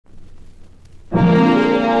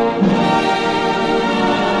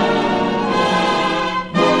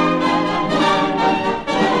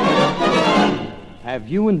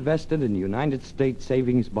you invested in United States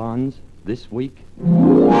savings bonds this week?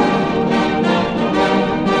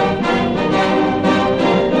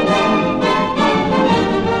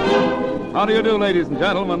 How do you do, ladies and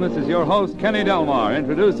gentlemen? This is your host, Kenny Delmar,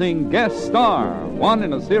 introducing Guest Star, one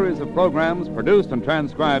in a series of programs produced and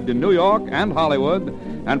transcribed in New York and Hollywood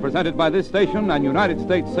and presented by this station and United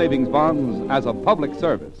States Savings Bonds as a public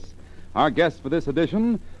service. Our guests for this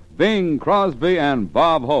edition, Bing Crosby and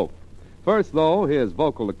Bob Hope. First, though, here's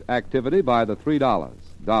vocal activity by the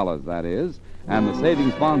 $3, that is, and the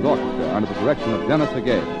Savings Bonds Orchestra under the direction of Dennis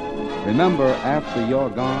Agay. Remember, after you're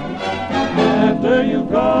gone. After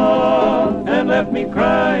you've gone and left me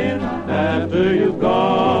crying, after you've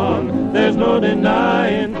gone, there's no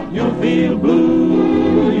denying you'll feel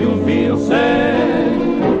blue, you'll feel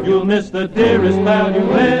sad, you'll miss the dearest pal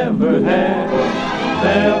you ever had.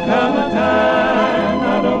 There'll come a time,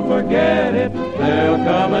 now don't forget it, there'll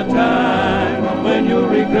come a time when you'll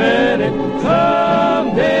regret it.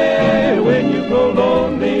 Someday when you grow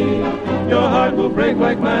lonely, your heart will break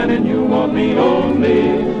like mine and you want me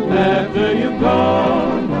only after you've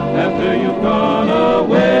gone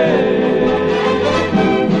away.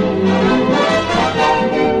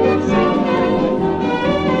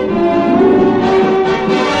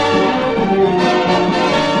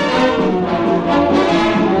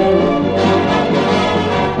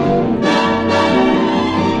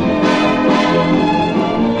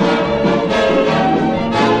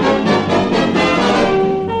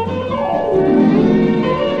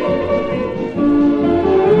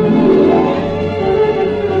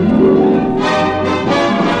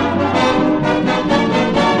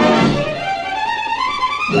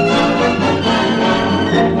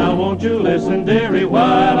 Won't you listen, dearie,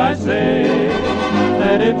 while I say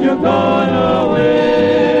that if you're going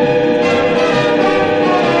away,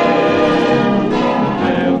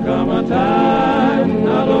 there'll come a time,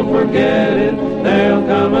 now don't forget it, there'll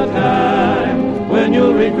come a time when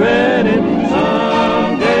you'll regret it.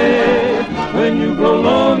 Someday, when you grow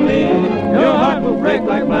lonely, your heart will break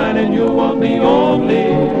like mine and you'll want me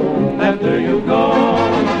only after you've gone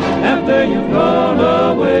away. After you've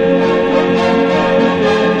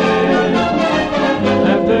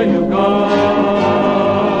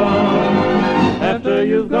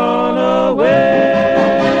gone away.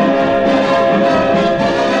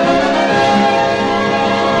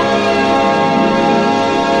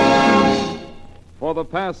 For the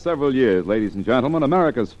past several years, ladies and gentlemen,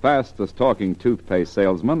 America's fastest talking toothpaste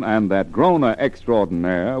salesman and that groaner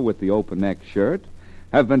extraordinaire with the open neck shirt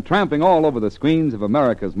have been tramping all over the screens of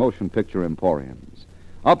America's motion picture emporiums.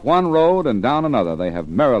 Up one road and down another, they have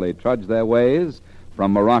merrily trudged their ways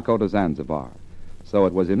from Morocco to Zanzibar. So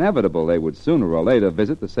it was inevitable they would sooner or later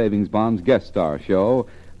visit the Savings Bonds Guest Star show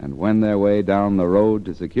and wend their way down the road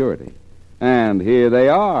to security. And here they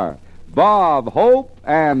are, Bob Hope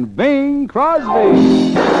and Bing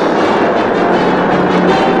Crosby.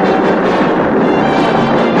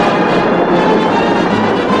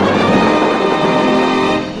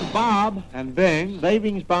 Bob and Bing,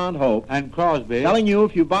 Savings Bond Hope, and Crosby, telling you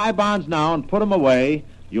if you buy bonds now and put them away,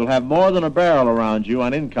 you'll have more than a barrel around you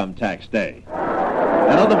on income tax day.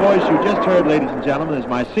 Another voice you just heard, ladies and gentlemen, is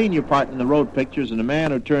my senior partner in the road pictures and a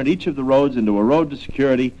man who turned each of the roads into a road to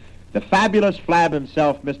security, the fabulous Flab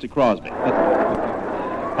himself, Mr. Crosby.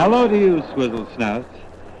 Hello to you, Swizzle Snout.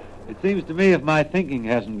 It seems to me if my thinking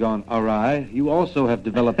hasn't gone awry, you also have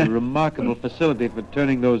developed a remarkable facility for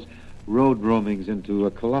turning those road roamings into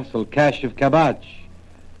a colossal cache of cabbage.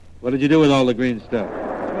 What did you do with all the green stuff?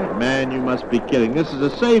 Man, you must be kidding. This is a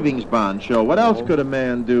savings bond show. What else could a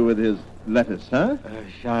man do with his lettuce, huh?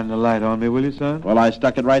 Shine the light on me, will you, son? Well, I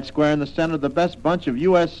stuck it right square in the center of the best bunch of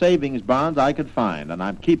U.S. savings bonds I could find, and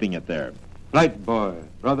I'm keeping it there. Right, boy.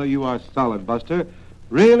 Brother, you are solid, Buster.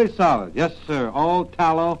 Really solid. Yes, sir. All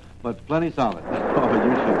tallow, but plenty solid. Oh,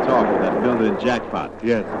 you should talk with that built-in jackpot.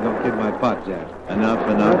 Yes, don't kid my pot, Jack.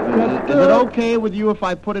 Enough. Is it okay with you if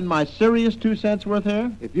I put in my serious 2 cents worth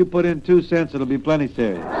here? If you put in 2 cents, it'll be plenty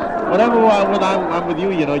serious. Whatever I'm with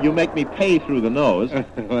you, you make me pay through the nose. Well,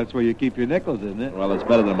 that's where you keep your nickels, isn't it? Well, it's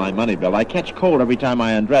better than my money bill. I catch cold every time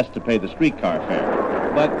I undress to pay the streetcar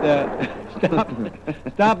fare. But,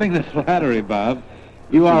 stopping the flattery, Bob,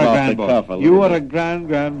 you are a grand boy. You are a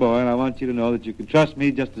grand boy, and I want you to know that you can trust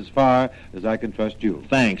me just as far as I can trust you.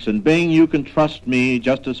 Thanks. And Bing, you can trust me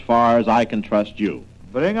just as far as I can trust you.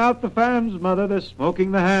 Bring out the fans, Mother. They're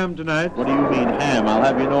smoking the ham tonight. What do you mean, ham? I'll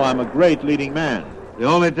have you know I'm a great leading man. The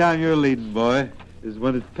only time you're leading, boy. is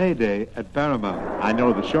when it's payday at Paramount. I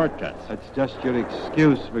know the shortcuts. That's just your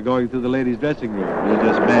excuse for going through the ladies' dressing room. You're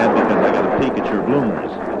just mad because I got a peek at your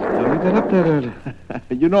bloomers. So you got up that early.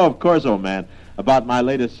 You know, of course, old man, about my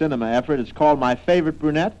latest cinema effort. It's called My Favorite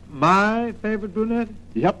Brunette. My favorite brunette?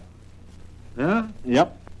 Yep. Huh?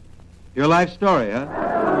 Yep. Your life story, huh?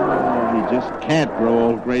 He just can't grow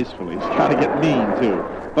old gracefully. He's got to get mean, too.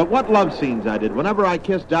 But what love scenes I did. Whenever I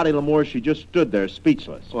kissed Dottie L'Amour, she just stood there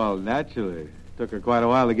speechless. Well, naturally. Took her quite a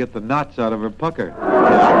while to get the knots out of her pucker. Yeah, I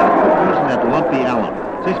got quit using that lumpy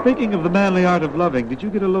alum. Say, speaking of the manly art of loving, did you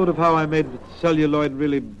get a load of how I made celluloid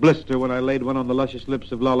really blister when I laid one on the luscious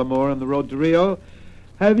lips of L'Amour on the road to Rio?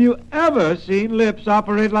 Have you ever seen lips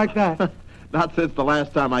operate like that? Not since the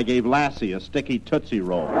last time I gave Lassie a sticky Tootsie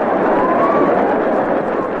Roll.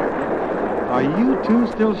 Are you two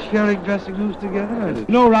still sharing dressing rooms together?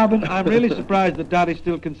 No, Robin, I'm really surprised that Dottie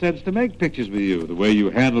still consents to make pictures with you, the way you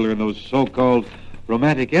handle her in those so-called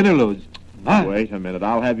romantic interludes. My. Wait a minute.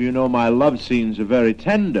 I'll have you know my love scenes are very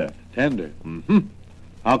tender. Tender? Mm-hmm.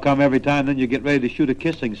 How come every time then you get ready to shoot a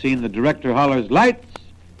kissing scene, the director hollers, lights,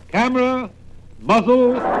 camera,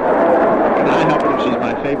 muzzle? Can I help it if she's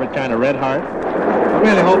my favorite kind of red heart? I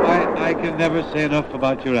really hope I can never say enough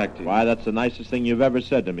about your acting. Why, that's the nicest thing you've ever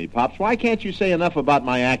said to me, Pops. Why can't you say enough about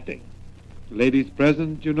my acting? Ladies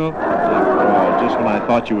present, you know? Oh, just when I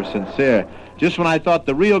thought you were sincere. Just when I thought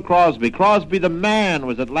the real Crosby the man,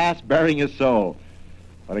 was at last bearing his soul.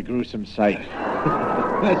 What a gruesome sight.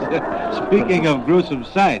 Speaking of gruesome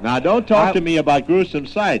sight. Now, don't talk to me about gruesome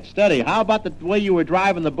sights. Steady. How about the way you were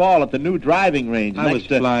driving the ball at the new driving range I was next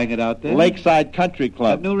to flying it out there. Lakeside Country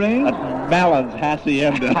Club? That new range? At Mallon's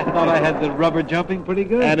Hacienda. I thought I had the rubber jumping pretty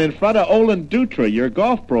good. And in front of Olin Dutra, your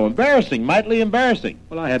golf pro. Embarrassing, mightily embarrassing.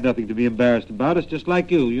 Well, I had nothing to be embarrassed about. It's just like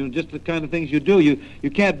you. You know, just the kind of things you do. You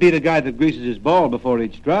can't beat a guy that greases his ball before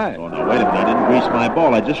each drive. Oh, no, wait a minute. I didn't grease my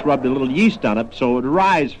ball. I just rubbed a little yeast on it so it would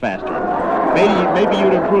rise faster. Maybe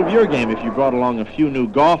you'd improve your game if you brought along a few new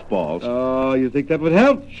golf balls. Oh, you think that would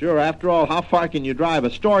help? Sure. After all, how far can you drive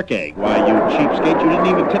a stork egg? Why, you cheapskate, you didn't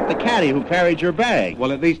even tip the caddy who carried your bag.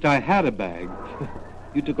 Well, at least I had a bag.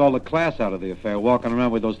 You took all the class out of the affair, walking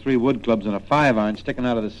around with those 3 wood clubs and a 5-iron sticking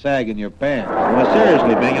out of the sag in your pants. Well,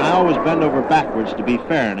 seriously, Bing, I always bend over backwards to be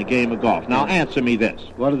fair in a game of golf. Now, answer me this.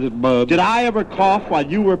 What is it, Bub? Did I ever cough while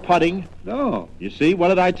you were putting? No. You see, what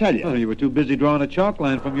did I tell you? Oh, you were too busy drawing a chalk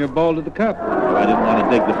line from your ball to the cup. I didn't want to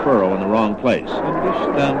dig the furrow in the wrong place.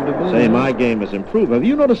 Understandable. Say, my game has improved. Have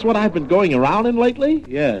you noticed what I've been going around in lately?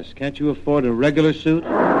 Yes. Can't you afford a regular suit?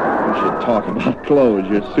 We should talk about clothes.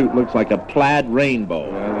 Your suit looks like a plaid rainbow.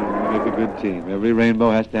 Well, you make a good team. Every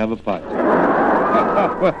rainbow has to have a pot.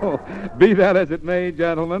 Well, be that as it may,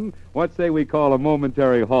 gentlemen, what say we call a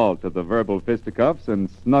momentary halt to the verbal fisticuffs and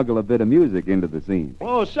snuggle a bit of music into the scene?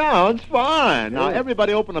 Oh, sounds fun. Now,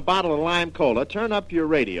 everybody open a bottle of lime cola, turn up your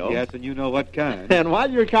radio. Yes, and you know what kind. And while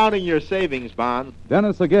you're counting your savings bonds...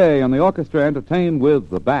 Dennis Agay and the orchestra entertain with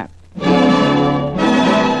The Bat.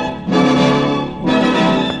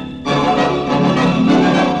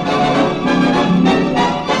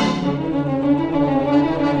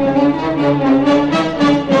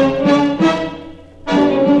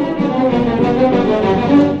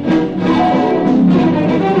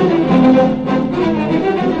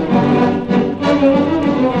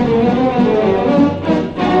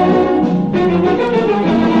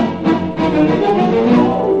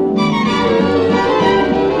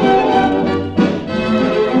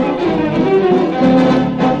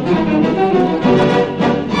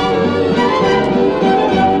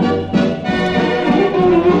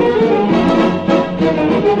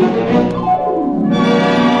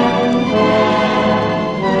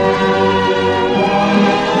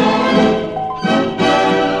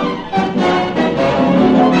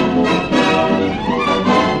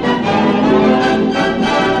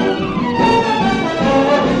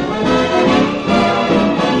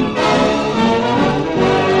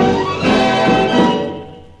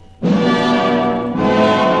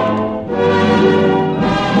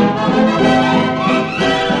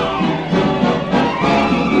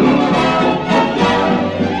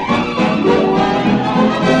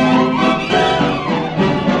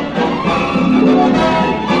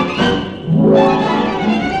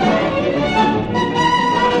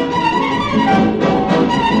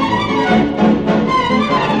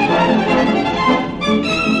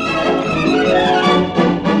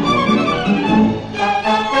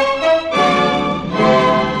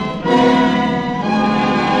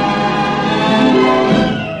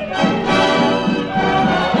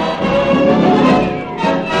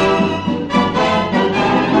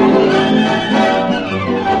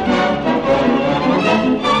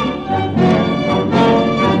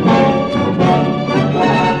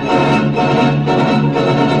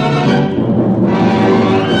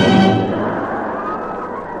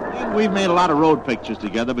 lot of road pictures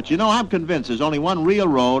together, but I'm convinced there's only one real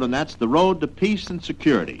road, and that's the road to peace and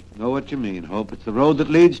security. Know what you mean, Hope. It's the road that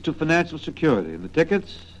leads to financial security. And the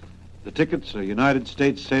tickets? The tickets are United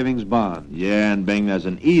States savings bonds. Yeah, and Bing, there's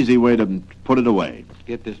an easy way to put it away.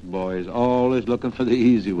 Get this, boy. He's always looking for the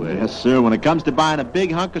easy way. Yes, sir. When it comes to buying a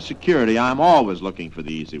big hunk of security, I'm always looking for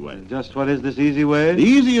the easy way. And just what is this easy way? The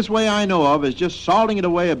easiest way I know of is just salting it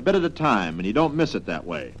away a bit at a time, and you don't miss it that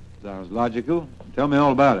way. Sounds logical. Tell me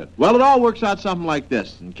all about it. Well, it all works out something like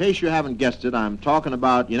this. In case you haven't guessed it, I'm talking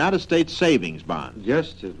about United States savings bonds.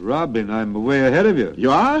 Just as Robin, I'm way ahead of you.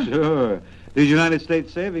 You are? Sure. These United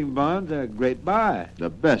States savings bonds are a great buy. The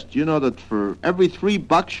best. You know that for every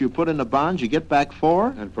 $3 you put in the bonds, you get back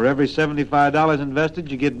 $4? And for every $75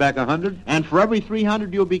 invested, you get back $100? And for every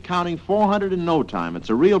 $300, you'll be counting $400 in no time. It's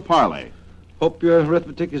a real parlay. Hope your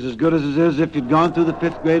arithmetic is as good as it is if you'd gone through the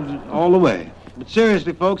 5th grade all the way. But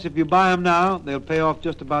seriously, folks, if you buy them now, they'll pay off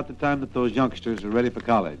just about the time that those youngsters are ready for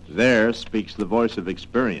college. There speaks the voice of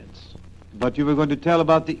experience. But you were going to tell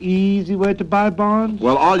about the easy way to buy bonds?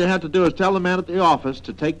 Well, all you have to do is tell the man at the office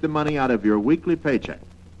to take the money out of your weekly paycheck.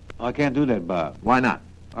 I can't do that, Bob. Why not?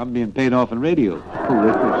 I'm being paid off in radio.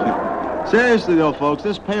 Seriously, though, folks,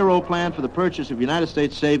 this payroll plan for the purchase of United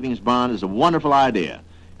States savings bond is a wonderful idea.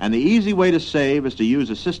 And the easy way to save is to use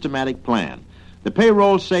a systematic plan. The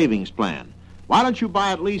payroll savings plan. Why don't you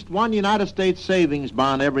buy at least one United States savings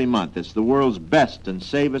bond every month? It's the world's best and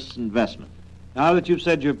safest investment. Now that you've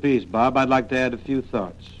said your piece, Bob, I'd like to add a few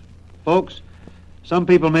thoughts. Folks, some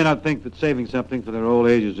people may not think that saving something for their old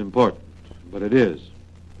age is important, but it is.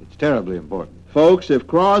 It's terribly important. Folks, if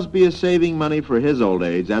Crosby is saving money for his old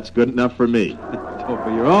age, that's good enough for me. So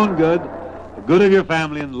for your own good, the good of your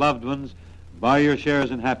family and loved ones, buy your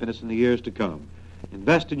shares in happiness in the years to come.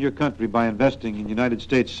 Invest in your country by investing in United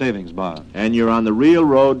States savings bonds. And you're on the real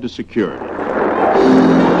road to security.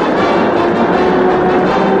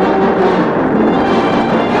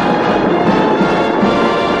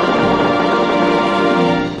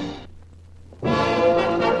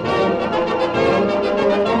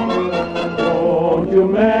 Won't you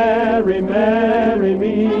marry, marry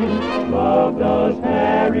me? Love does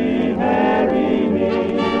Harry, Harry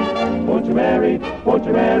me. Won't you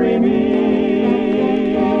marry me?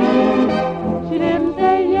 She didn't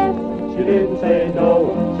say yes, She didn't say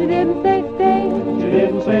no, she didn't say stay. she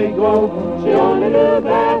didn't say go. She only knew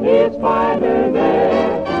that he'd find her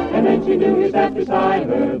there. And then she knew he sat beside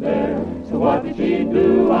her there. So what did she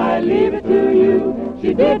do? I leave it to you.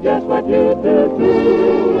 She did just what you do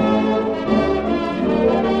too.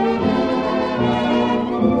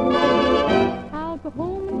 I'll go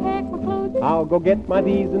home and pack my clothes. I'll go get my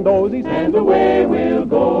these and thosies, and away we'll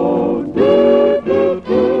go. Do, do,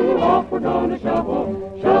 do, off we're gonna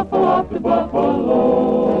shuffle, shuffle off to Buffalo.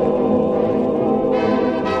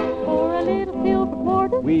 For a little silver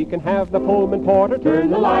quarter. We can have the Pullman porter turn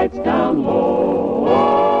the lights down low.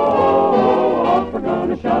 Off we're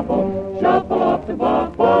gonna shuffle, shuffle off to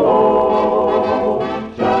Buffalo.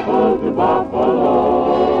 Shuffle to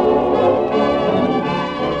Buffalo.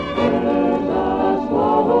 There's a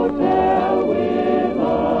small hotel with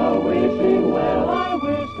a wishing well. I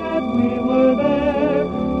wish that we were there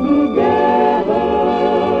together.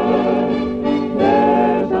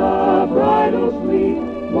 There's a bridal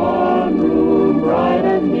suite, one room bright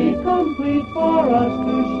and neat, complete for us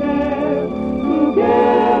to share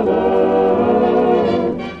together.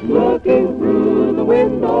 Looking through the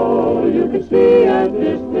window, you can see a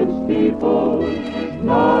distant steeple,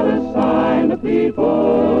 not a sign of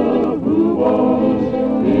people who owns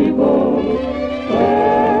people.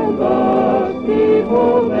 When the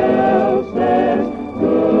steeple bell says,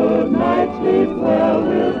 good night, sleep well,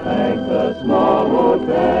 we'll thank the small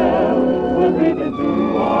hotel. We'll creep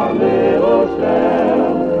into our little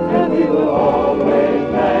cell, and we will always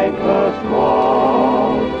thank the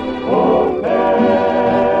small hotel.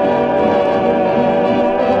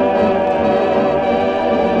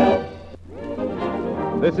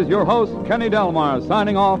 This is your host, Kenny Delmar,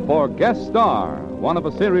 signing off for Guest Star, one of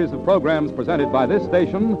a series of programs presented by this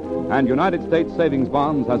station and United States Savings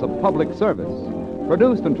Bonds as a public service,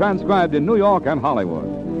 produced and transcribed in New York and Hollywood.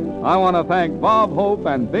 I want to thank Bob Hope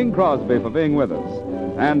and Bing Crosby for being with us.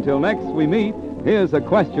 And till next we meet, here's a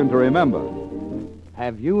question to remember.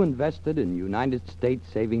 Have you invested in United States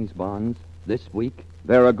savings bonds this week?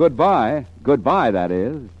 They're a good buy. Good buy, that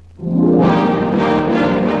is.